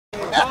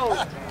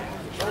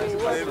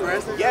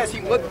Yes,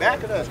 he looked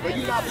back at us, but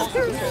you're not supposed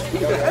to.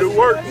 Good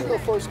work. You go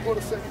first quarter,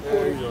 second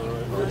quarter.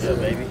 Yeah,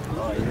 baby.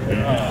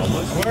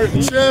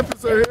 The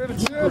champions are here. The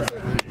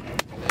champions.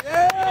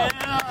 Yeah.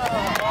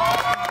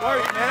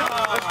 Work, man.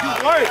 Let's do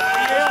work.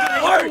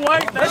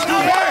 Let's do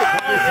work.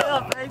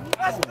 Yeah, baby.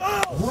 Let's go.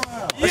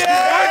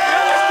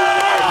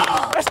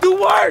 Yeah. Let's do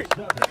work.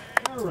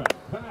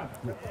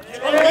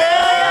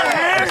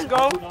 Yeah. Let's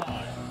go.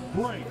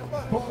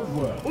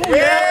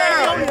 Yeah.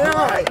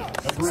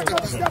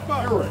 Step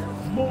up.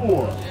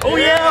 Oh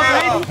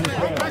yeah, baby.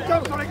 Back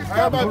up.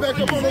 How about back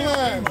up on the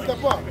line?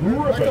 Step up.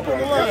 Back up on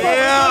the line.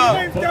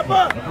 Yeah. Step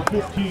up.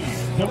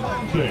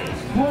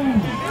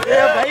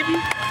 Yeah, baby.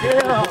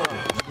 Yeah.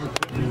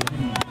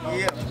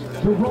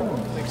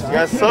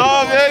 Yes,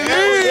 sir, baby.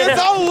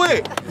 It's over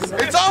with.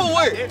 It's over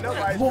with.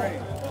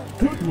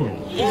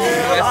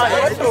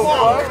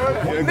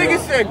 Nigga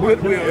said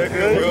goodwill.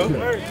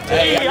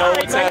 Hey, I know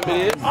what time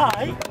it is. All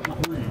right.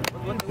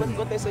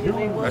 What they say your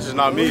name was? That's just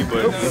not me,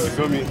 but you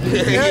feel me?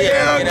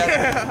 Yeah.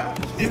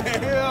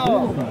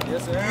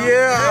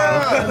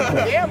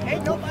 Yeah.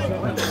 Ain't nobody.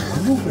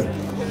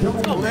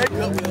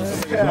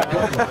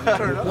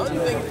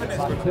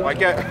 Like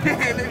that.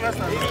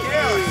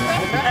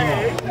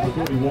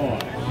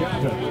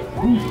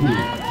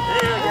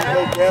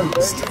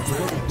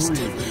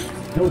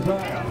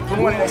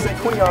 When they say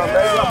Queen on, baby,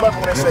 I love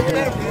when they say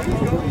that.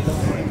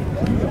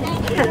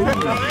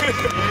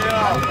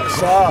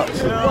 What's up?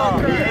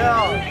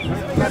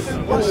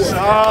 What's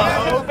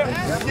up?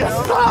 Yes,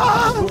 sir.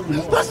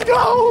 Let's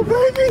go,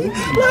 baby.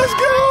 Let's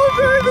go,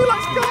 baby.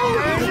 Let's go.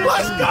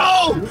 Let's go.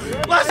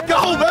 Let's go,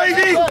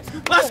 baby.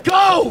 Let's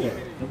go.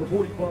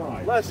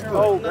 Let's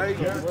go,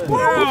 baby.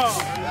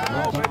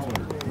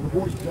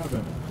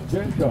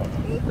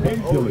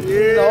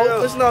 No,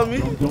 it's not me.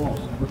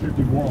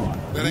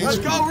 Let's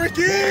go,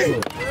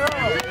 Ricky.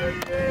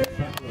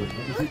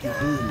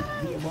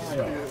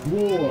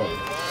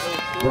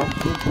 From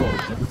Central,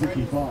 number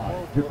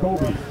 65,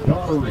 Jacoby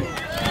Donnery.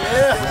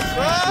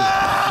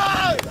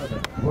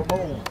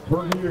 Ramon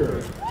Bernier.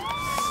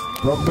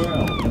 From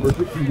Bell, number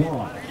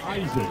 61,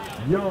 Isaac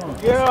Young.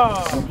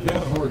 From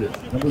Danhardis,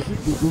 number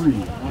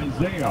 63,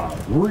 Isaiah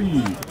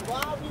Reed.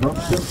 From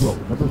Central,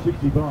 number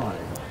 65,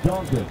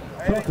 Johnson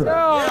Tucker.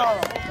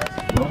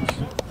 From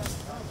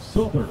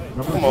Southern,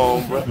 number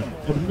 67,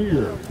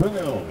 Amir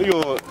Bell.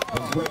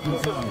 From Western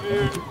County,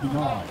 number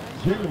 69,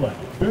 Jalen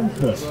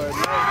Benson.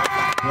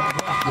 From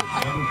Western,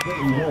 number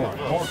 71,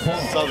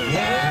 Marquand.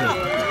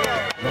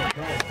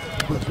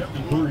 Number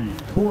 73,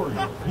 Corey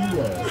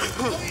Diaz.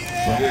 From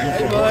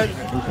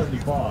number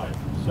 75,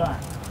 Zach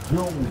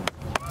Jones.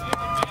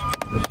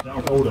 From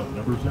South Odom,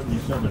 number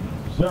 77,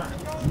 Zach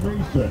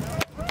Mason.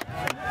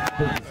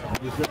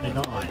 Number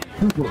 79,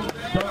 Cooper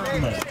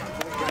Diamond.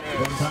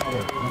 From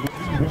Power, number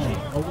 81,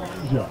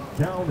 Elijah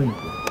Downing.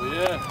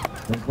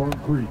 From Burn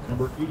Creek,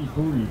 number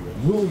 83,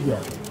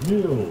 William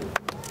Mills.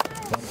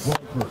 From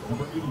Frankfurt,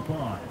 number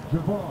 85,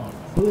 Javon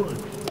Bush.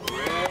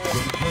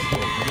 From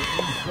Central, number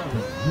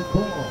 87,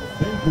 Nicole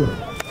Baker.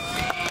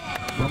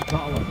 From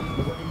Collins,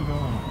 number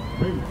 89,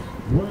 Bates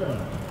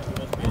Webb.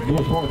 From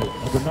North Hardy,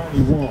 number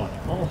 91,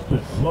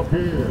 Austin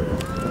LaPierre.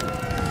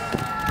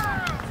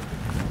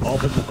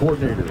 Offensive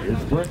coordinator is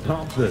Brent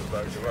Thompson.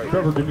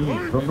 Trevor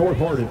Deneen from North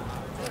Hardy.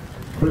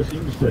 Chris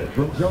Ingstead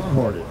from John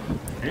Hardy.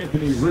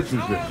 Anthony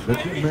Richardson, the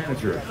team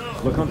manager.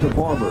 LaConta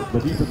Farmer, the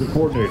defensive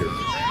coordinator.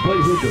 Clay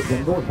Hooper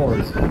from North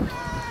Hardy.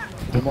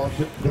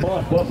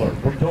 Demond Butler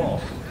from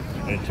Doss.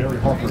 And Terry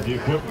Harper, the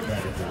equipment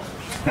manager.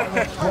 And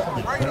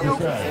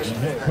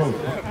head coach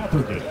of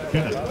Atherton,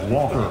 Kenneth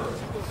Walker.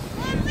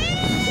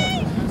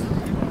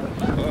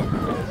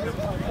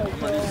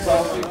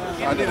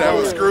 I need to have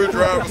a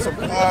screwdriver, some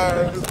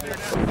pliers.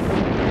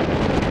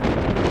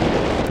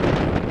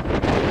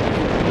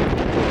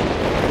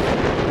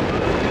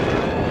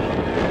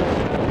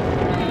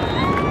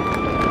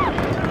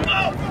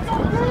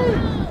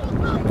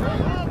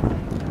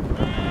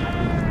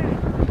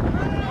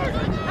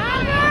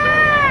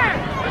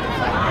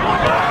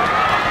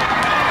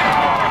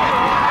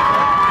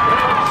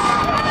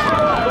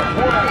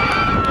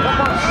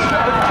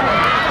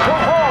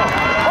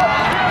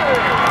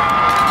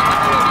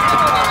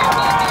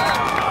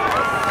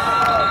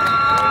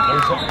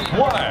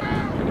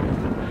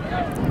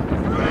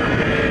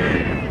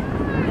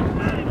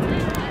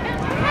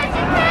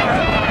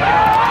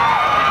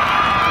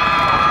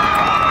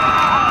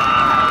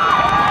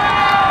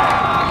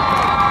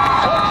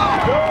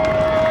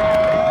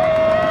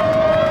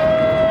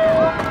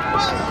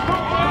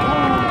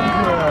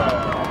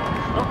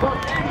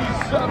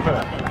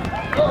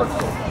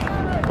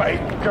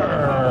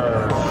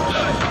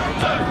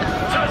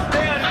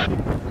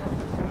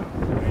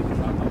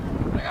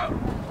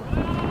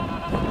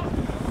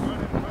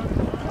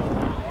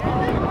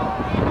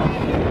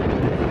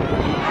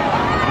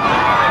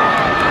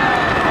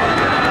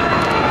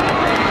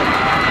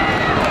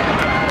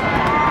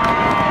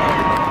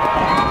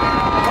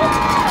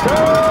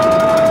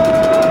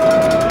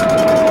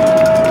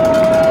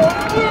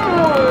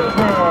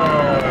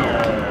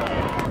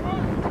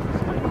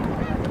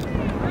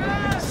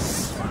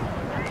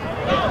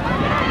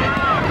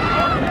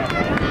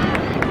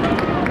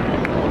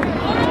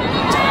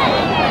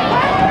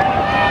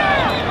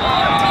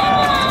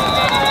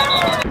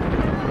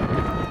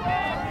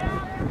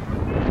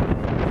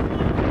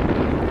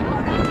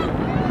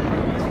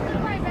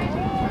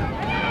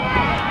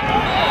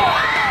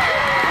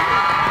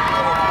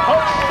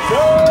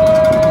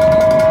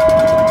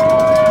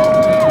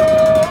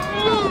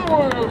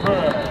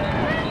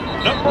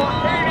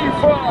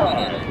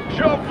 25,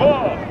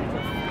 Javon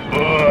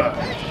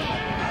Bush.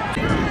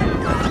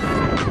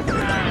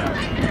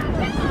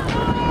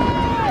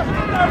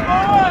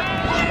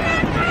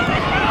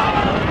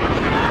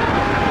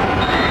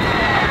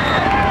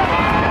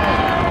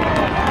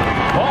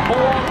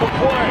 Fumble on the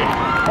play.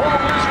 Ball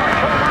is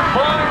recovered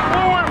by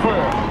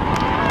Louisville.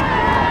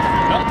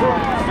 Number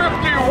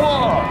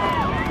 51,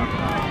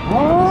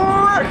 Ricky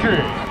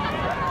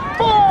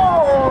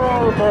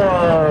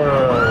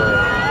Barber.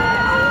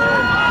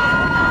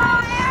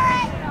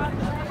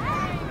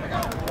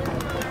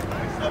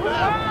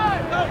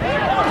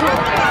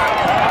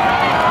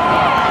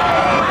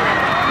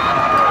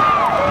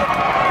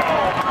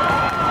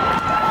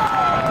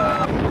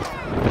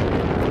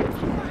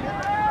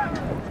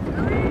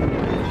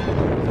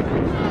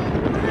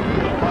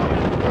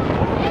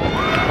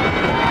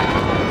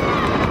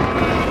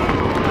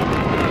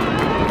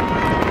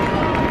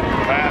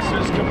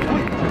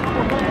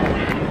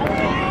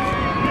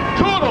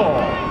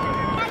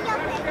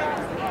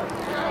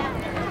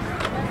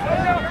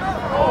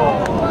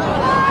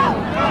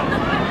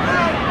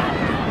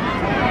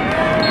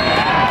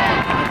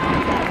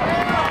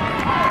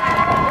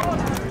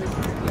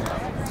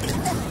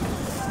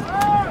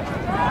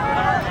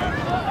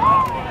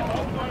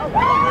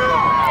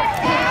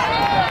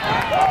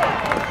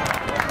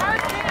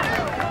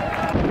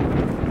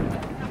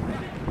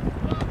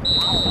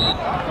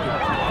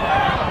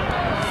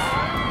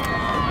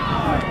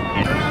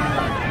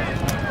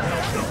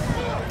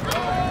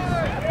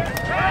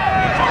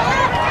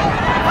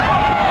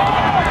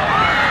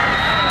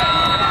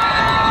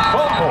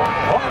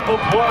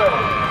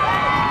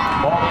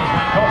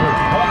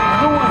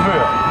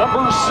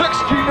 Number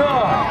 69,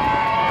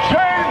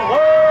 Jalen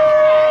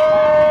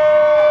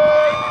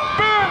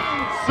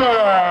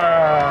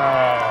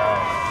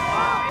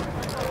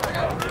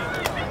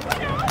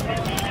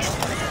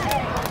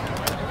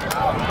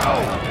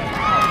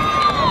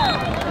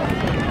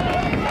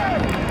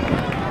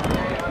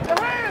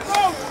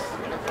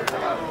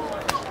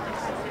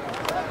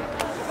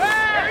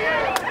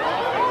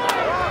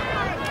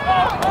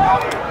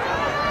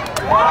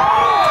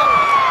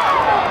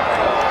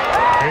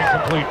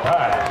incomplete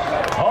pass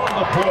on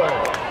the play.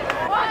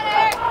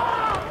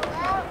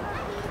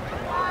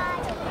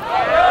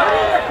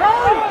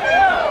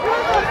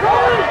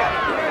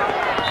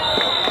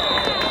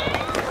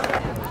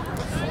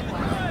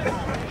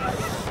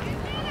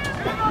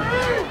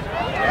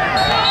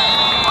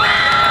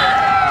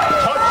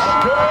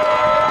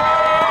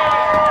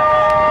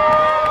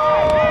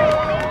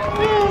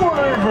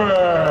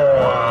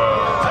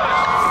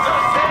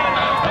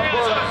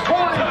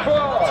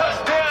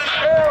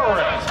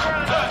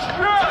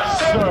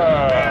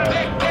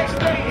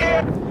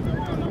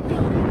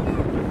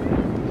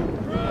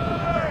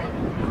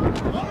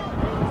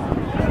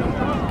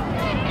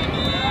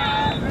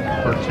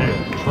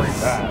 Straight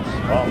pass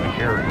on the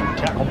carry.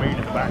 Tackle made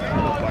in the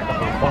backfield by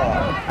number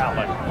 5,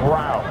 Alec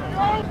Brown.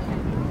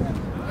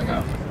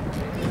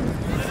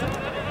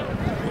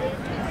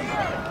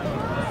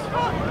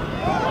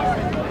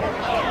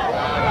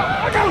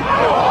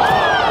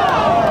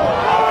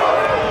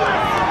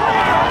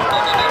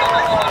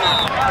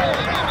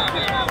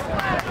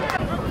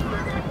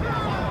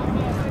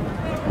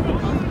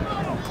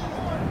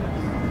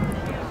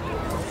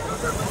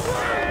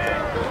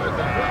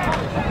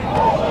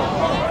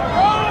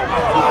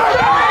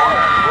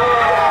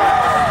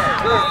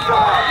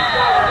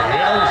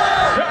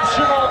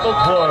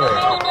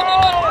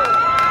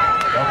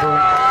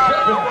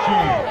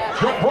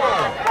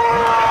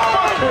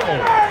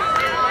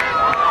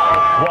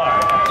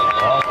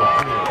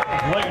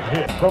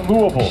 From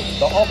Louisville,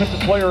 the offensive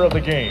player of the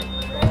game,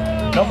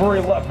 number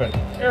 11,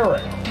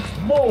 Eric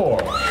Moore.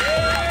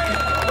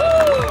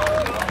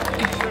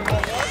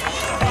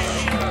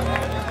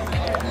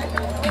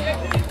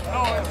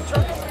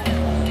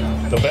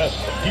 The best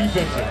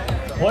defensive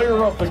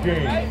player of the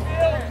game,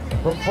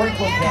 from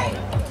Franklin County,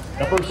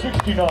 number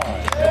 69,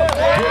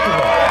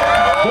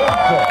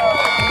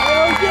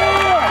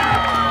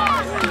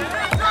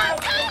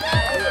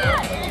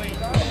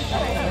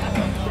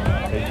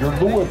 your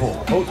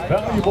Louisville most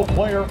valuable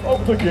player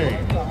of the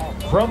game,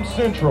 from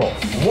Central,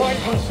 wide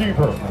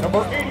receiver,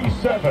 number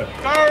 87.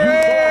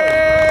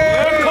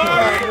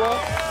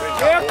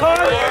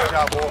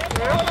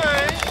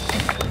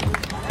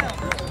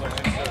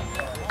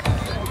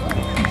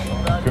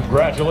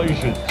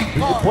 Congratulations to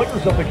the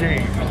players of the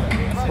game,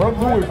 from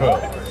Louisville,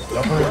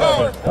 number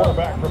 11,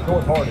 quarterback from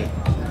North Hardin,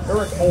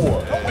 Eric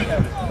Moore,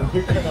 from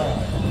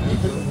 69,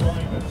 defensive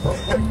lineman from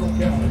Franklin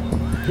County,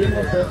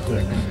 Jalen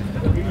Benson,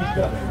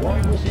 87,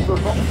 wide receiver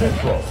from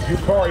Central,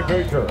 Yukari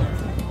Baker.